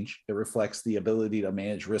change, it reflects the ability to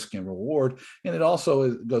manage risk and reward, and it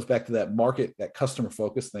also goes back to that market, that customer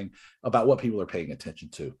focus thing about what people are paying attention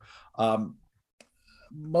to.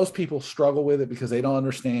 Most people struggle with it because they don't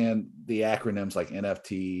understand the acronyms like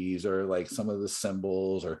NFTs or like some of the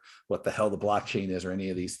symbols or what the hell the blockchain is or any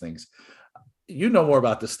of these things. you know more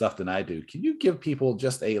about this stuff than I do. Can you give people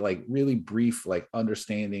just a like really brief like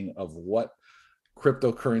understanding of what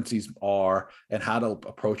cryptocurrencies are and how to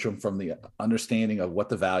approach them from the understanding of what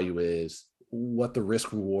the value is, what the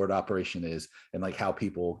risk reward operation is, and like how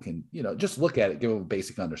people can, just look at it, give them a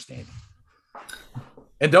basic understanding.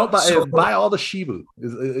 And don't buy all the Shibu.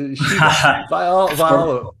 buy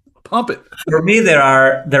all pump it. For me, there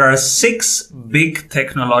are 6 big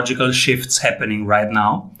technological shifts happening right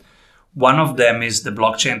now. One of them is the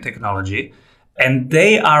blockchain technology, and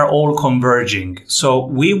they are all converging. So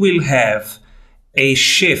we will have a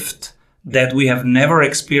shift that we have never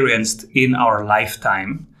experienced in our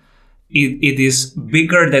lifetime. It is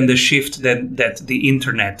bigger than the shift that the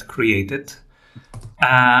internet created.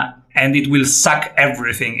 And it will suck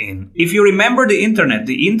everything in. If you remember the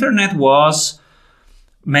internet was,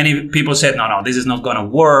 many people said, no, this is not going to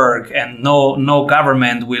work, and no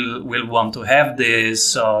government will want to have this.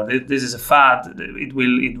 So this is a fad.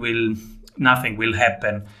 Nothing will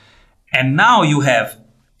happen. And now you have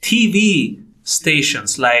TV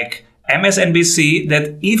stations like MSNBC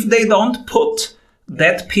that if they don't put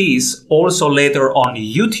that piece also later on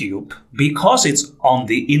YouTube, because it's on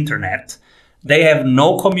the internet, they have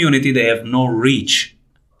no community, they have no reach.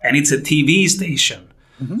 And it's a TV station.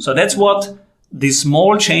 Mm-hmm. So that's what the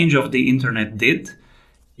small change of the internet did.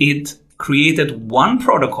 It created one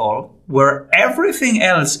protocol where everything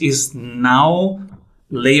else is now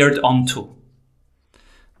layered onto.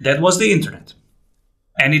 That was the internet.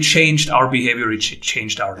 And it changed our behavior, it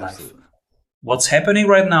changed our life. What's happening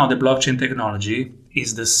right now, the blockchain technology,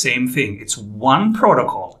 is the same thing. It's one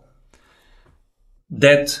protocol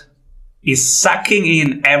that is sucking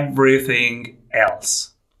in everything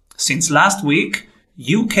else. Since last week,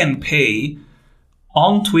 you can pay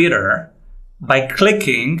on Twitter by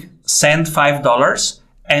clicking send $5,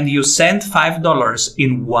 and you send $5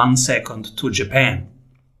 in 1 second to Japan.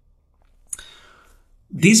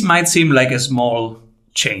 This might seem like a small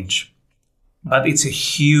change, but it's a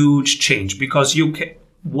huge change because you can,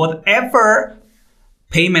 whatever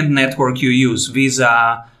payment network you use,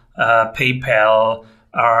 Visa, PayPal,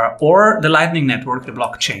 or the Lightning Network, the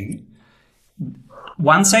blockchain,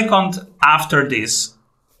 1 second after this,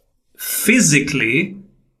 physically,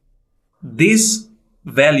 this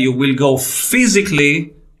value will go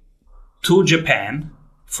physically to Japan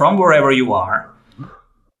from wherever you are,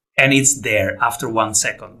 and it's there after 1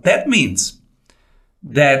 second. That means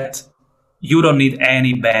that you don't need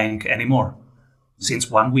any bank anymore since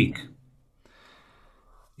 1 week.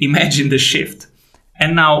 Imagine the shift.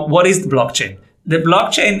 And now, what is the blockchain? The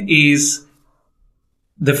blockchain is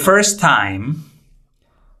the first time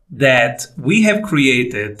that we have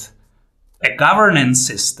created a governance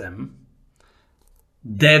system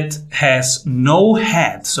that has no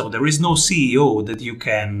head. So there is no CEO that you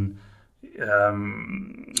can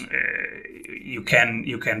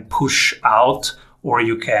push out, or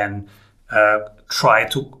you can try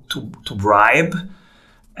to bribe,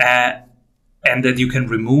 and that you can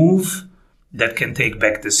remove, that can take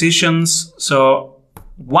back decisions. So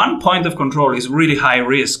one point of control is really high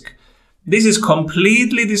risk. This is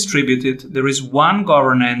completely distributed. There is one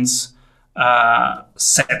governance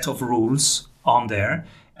set of rules on there,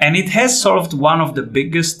 and it has solved one of the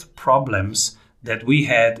biggest problems that we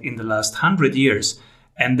had in the last 100 years,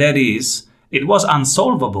 and that is, it was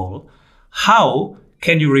unsolvable. How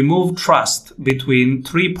can you remove trust between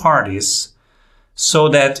 3 parties so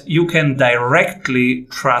that you can directly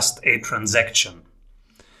trust a transaction?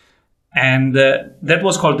 And that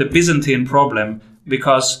was called the Byzantine problem,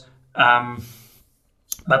 because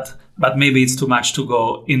but maybe it's too much to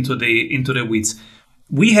go into the weeds.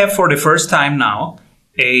 We have, for the first time now,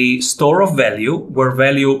 a store of value where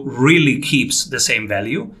value really keeps the same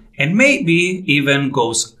value and maybe even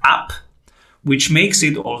goes up, which makes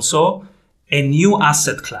it also a new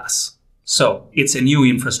asset class. So it's a new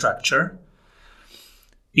infrastructure.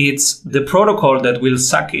 It's the protocol that will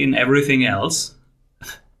suck in everything else.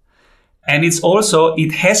 And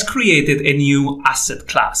it has created a new asset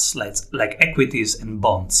class, like equities and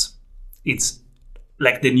bonds. It's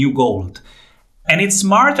like the new gold. And it's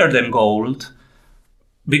smarter than gold.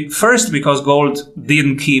 First, because gold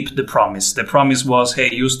didn't keep the promise. The promise was,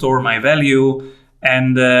 hey, you store my value,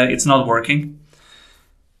 and it's not working.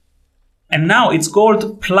 And now it's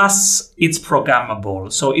gold plus it's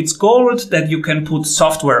programmable. So it's gold that you can put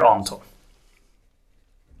software onto.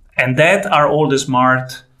 And that are all the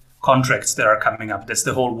smart contracts that are coming up. That's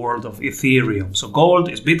the whole world of Ethereum. So gold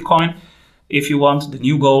is Bitcoin, if you want, the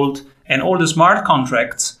new gold. And all the smart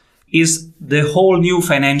contracts is the whole new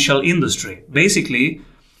financial industry. Basically,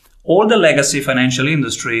 all the legacy financial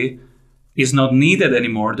industry is not needed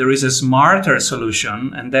anymore. There is a smarter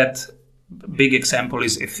solution, and that big example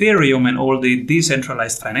is Ethereum and all the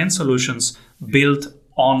decentralized finance solutions built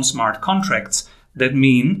on smart contracts that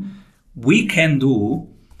mean we can do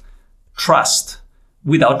trust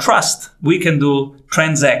without trust. We can do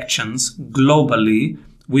transactions globally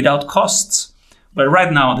without costs. But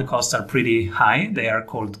right now the costs are pretty high. They are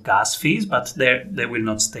called gas fees, but they will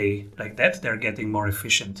not stay like that. They're getting more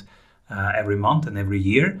efficient every month and every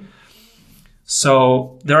year.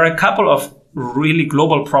 So there are a couple of really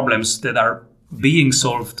global problems that are being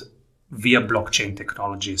solved via blockchain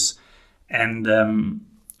technologies. And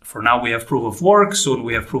for now, we have proof of work. Soon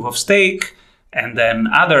we have proof of stake, and then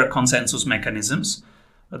other consensus mechanisms.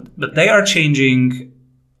 But they are changing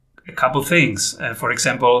a couple things. For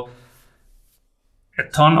example, a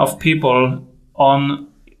ton of people on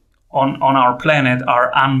our planet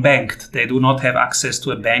are unbanked. They do not have access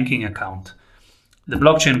to a banking account. The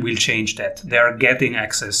blockchain will change that. They are getting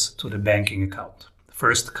access to the banking account. The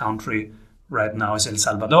first country right now is El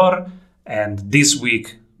Salvador, and this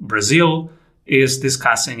week Brazil is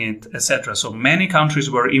discussing it, etc. So many countries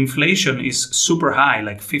where inflation is super high,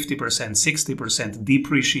 like 50%, 60%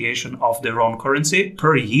 depreciation of their own currency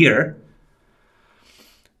per year,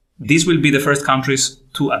 these will be the first countries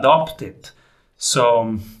to adopt it.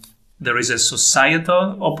 So there is a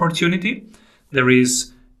societal opportunity, there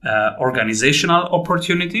is organizational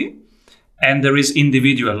opportunity, and there is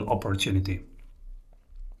individual opportunity.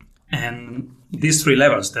 And these three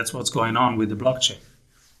levels, that's what's going on with the blockchain.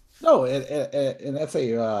 No, and that's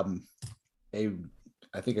I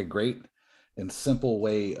think a great and simple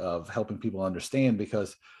way of helping people understand,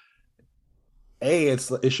 because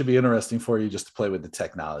it should be interesting for you just to play with the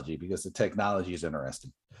technology, because the technology is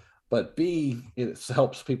interesting. But B, it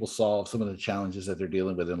helps people solve some of the challenges that they're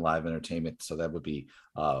dealing with in live entertainment. So that would be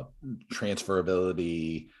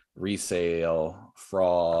transferability, resale,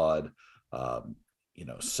 fraud,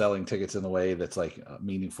 selling tickets in a way that's like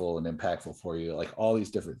meaningful and impactful for you, like all these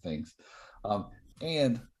different things.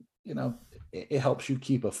 And it helps you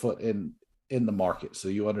keep a foot in the market, so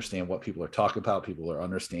you understand what people are talking about, people are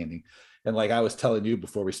understanding. And like I was telling you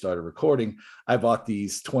before we started recording, I bought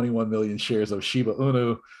these 21 million shares of Shiba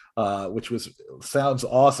Inu, which sounds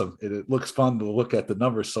awesome. It looks fun to look at the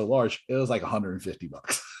numbers so large. It was like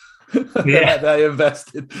 $150. Yeah, that I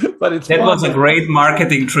invested, but that was a great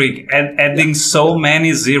marketing trick. And adding so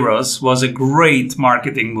many zeros was a great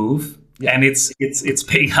marketing move, and it's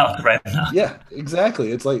paying out right now. Yeah,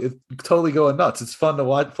 exactly. It's like it's totally going nuts. It's fun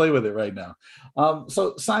to play with it right now.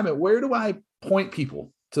 So Simon, where do I point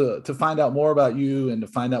people to find out more about you and to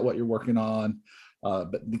find out what you're working on,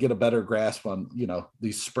 but to get a better grasp on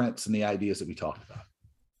these sprints and the ideas that we talked about?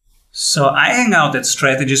 So I hang out at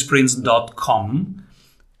strategysprints.com.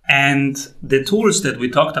 And the tools that we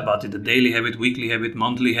talked about, the daily habit, weekly habit,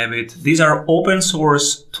 monthly habit, these are open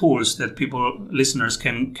source tools that listeners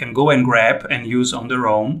can go and grab and use on their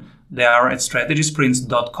own. They are at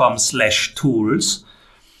strategysprints.com/tools.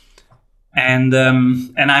 And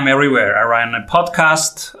I'm everywhere. I run a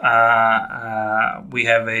podcast. We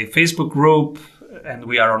have a Facebook group, and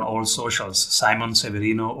we are on all socials. Simon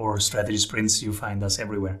Severino or Strategy Sprints. You find us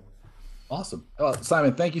everywhere. Awesome. Well,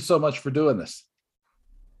 Simon, thank you so much for doing this.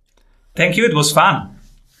 Thank you. It was fun.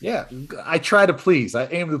 Yeah, I try to please. I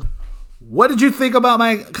aim to. What did you think about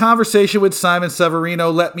my conversation with Simon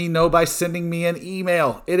Severino? Let me know by sending me an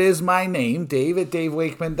email. It is my name,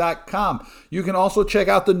 Dave@DaveWakeman.com. You can also check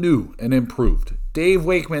out the new and improved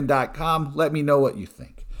DaveWakeman.com. Let me know what you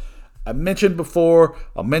think. I mentioned before,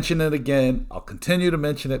 I'll mention it again. I'll continue to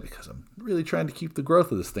mention it because I'm really trying to keep the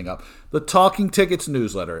growth of this thing up. The Talking Tickets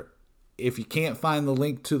newsletter. If you can't find the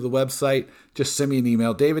link to the website, just send me an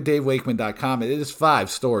email, Dave@DaveWakeman.com. It is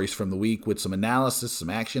 5 stories from the week with some analysis,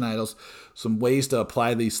 some action items, some ways to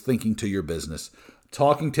apply these thinking to your business.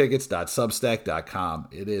 TalkingTickets.substack.com.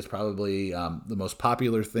 It is probably the most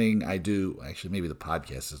popular thing I do. Actually, maybe the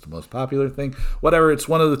podcast is the most popular thing. Whatever, it's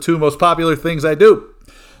one of the 2 most popular things I do.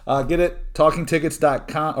 Get it,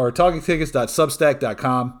 TalkingTickets.com or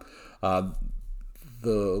TalkingTickets.substack.com.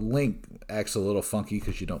 The link acts a little funky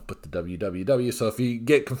because you don't put the www. So if you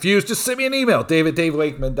get confused, just send me an email,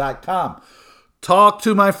 Dave@DaveWakeman.com. Talk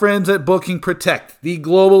to my friends at Booking Protect, the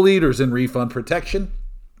global leaders in refund protection.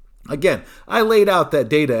 Again, I laid out that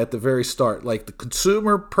data at the very start. Like the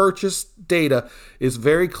consumer purchase data is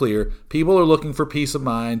very clear. People are looking for peace of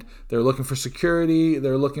mind. They're looking for security.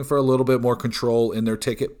 They're looking for a little bit more control in their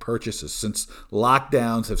ticket purchases since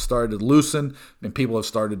lockdowns have started to loosen and people have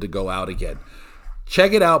started to go out again.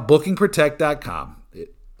 Check it out, bookingprotect.com.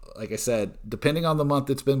 like I said, depending on the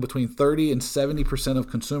month, it's been between 30 and 70% of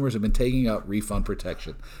consumers have been taking out refund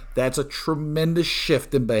protection. That's a tremendous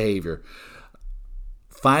shift in behavior.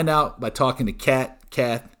 Find out by talking to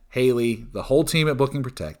Kath, Haley, the whole team at Booking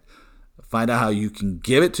Protect. Find out how you can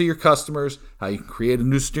give it to your customers, how you can create a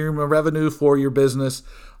new stream of revenue for your business.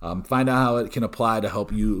 Find out how it can apply to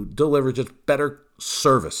help you deliver just better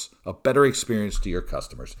service, a better experience to your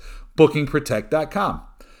customers. BookingProtect.com.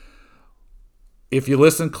 If you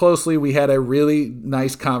listen closely, we had a really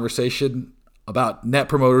nice conversation about Net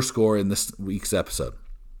Promoter Score in this week's episode.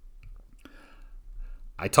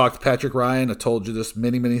 I talked to Patrick Ryan. I told you this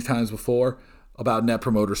many, many times before about Net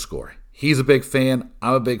Promoter Score. He's a big fan.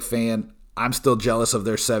 I'm a big fan. I'm still jealous of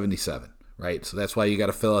their 77, right? So that's why you got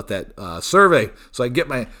to fill out that survey so I can get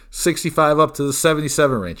my 65 up to the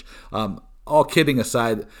 77 range. All kidding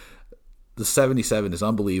aside, the 77 is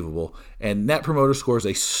unbelievable. And Net Promoter Score is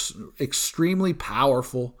a extremely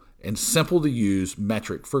powerful and simple to use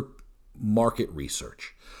metric for market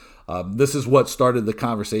research. This is what started the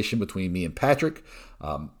conversation between me and Patrick.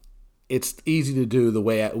 It's easy to do the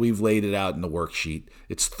way we've laid it out in the worksheet.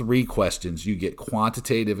 It's 3 questions. You get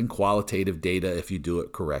quantitative and qualitative data if you do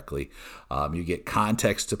it correctly. You get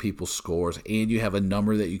context to people's scores, and you have a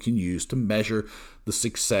number that you can use to measure the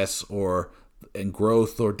success and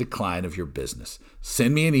growth or decline of your business.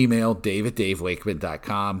 Send me an email,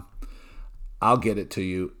 dave@davewakeman.com. I'll get it to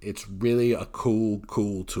you. It's really a cool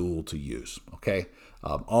tool to use, okay?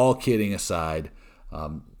 All kidding aside,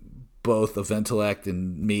 both Eventellect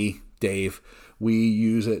and me, Dave, we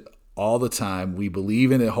use it all the time. We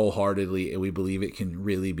believe in it wholeheartedly, and we believe it can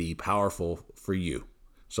really be powerful for you.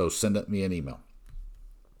 So send me an email.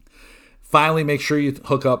 Finally, make sure you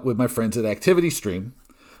hook up with my friends at ActivityStream.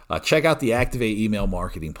 Check out the Activate email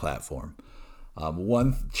marketing platform.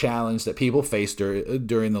 One challenge that people faced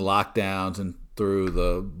during the lockdowns and through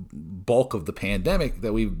the bulk of the pandemic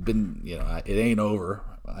that we've been, it ain't over.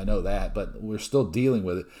 I know that, but we're still dealing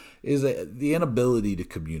with it, is the inability to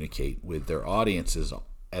communicate with their audiences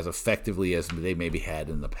as effectively as they maybe had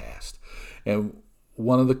in the past. And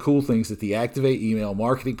one of the cool things that the Activate email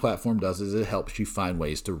marketing platform does is it helps you find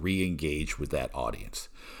ways to re-engage with that audience.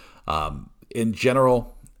 In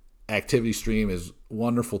general, ActivityStream is a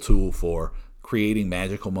wonderful tool for creating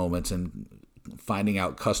magical moments and finding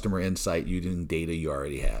out customer insight using data you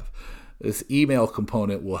already have. This email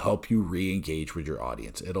component will help you re-engage with your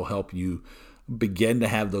audience. It'll help you begin to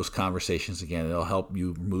have those conversations again. It'll help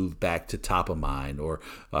you move back to top of mind or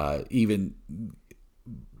even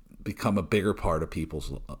become a bigger part of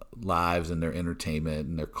people's lives and their entertainment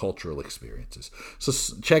and their cultural experiences. So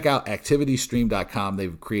check out activitystream.com.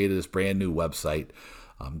 They've created this brand new website.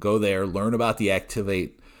 Go there, learn about the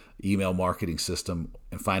Activate email marketing system,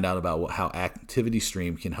 and find out about how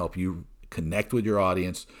ActivityStream can help you connect with your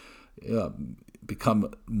audience,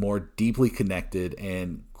 become more deeply connected,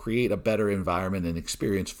 and create a better environment and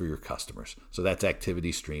experience for your customers. So that's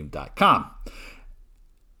activitystream.com.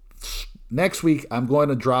 Next week, I'm going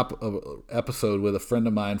to drop an episode with a friend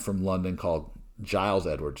of mine from London called Giles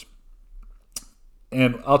Edwards.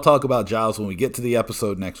 And I'll talk about Giles when we get to the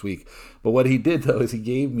episode next week. But what he did, though, is he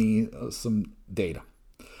gave me some data.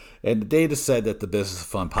 And the data said that the Business of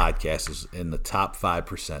Fun podcast is in the top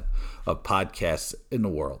 5% of podcasts in the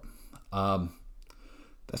world.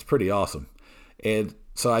 That's pretty awesome. And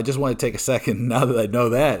so I just want to take a second, now that I know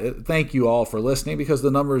that, thank you all for listening, because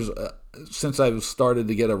the numbers, since I've started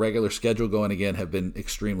to get a regular schedule going again, have been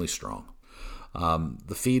extremely strong.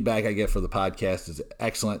 The feedback I get for the podcast is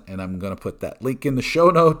excellent, and I'm going to put that link in the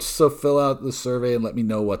show notes, so fill out the survey and let me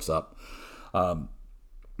know what's up.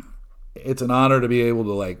 It's an honor to be able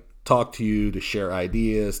to talk to you, to share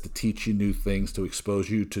ideas, to teach you new things, to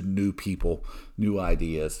expose you to new people, new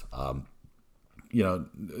ideas,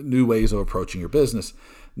 new ways of approaching your business.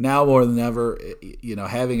 Now more than ever,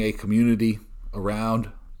 having a community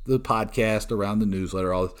around the podcast, around the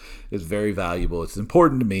newsletter, all is very valuable. It's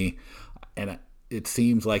important to me, and it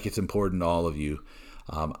seems like it's important to all of you.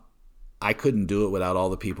 I couldn't do it without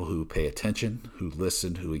all the people who pay attention, who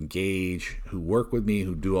listen, who engage, who work with me,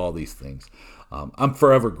 who do all these things. I'm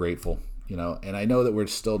forever grateful, and I know that we're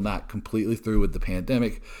still not completely through with the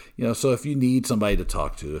pandemic, so if you need somebody to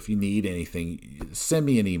talk to, if you need anything, send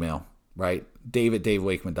me an email, right?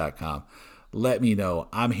 dave@davewakeman.com. Let me know.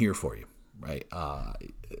 I'm here for you, right?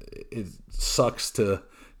 It sucks to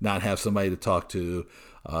not have somebody to talk to.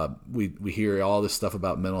 We hear all this stuff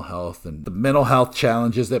about mental health and the mental health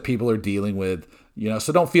challenges that people are dealing with,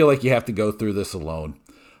 so don't feel like you have to go through this alone.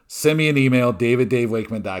 Send me an email,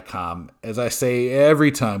 dave@davewakeman.com. As I say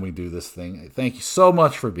every time we do this thing, thank you so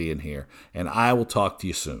much for being here, and I will talk to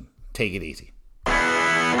you soon. Take it easy.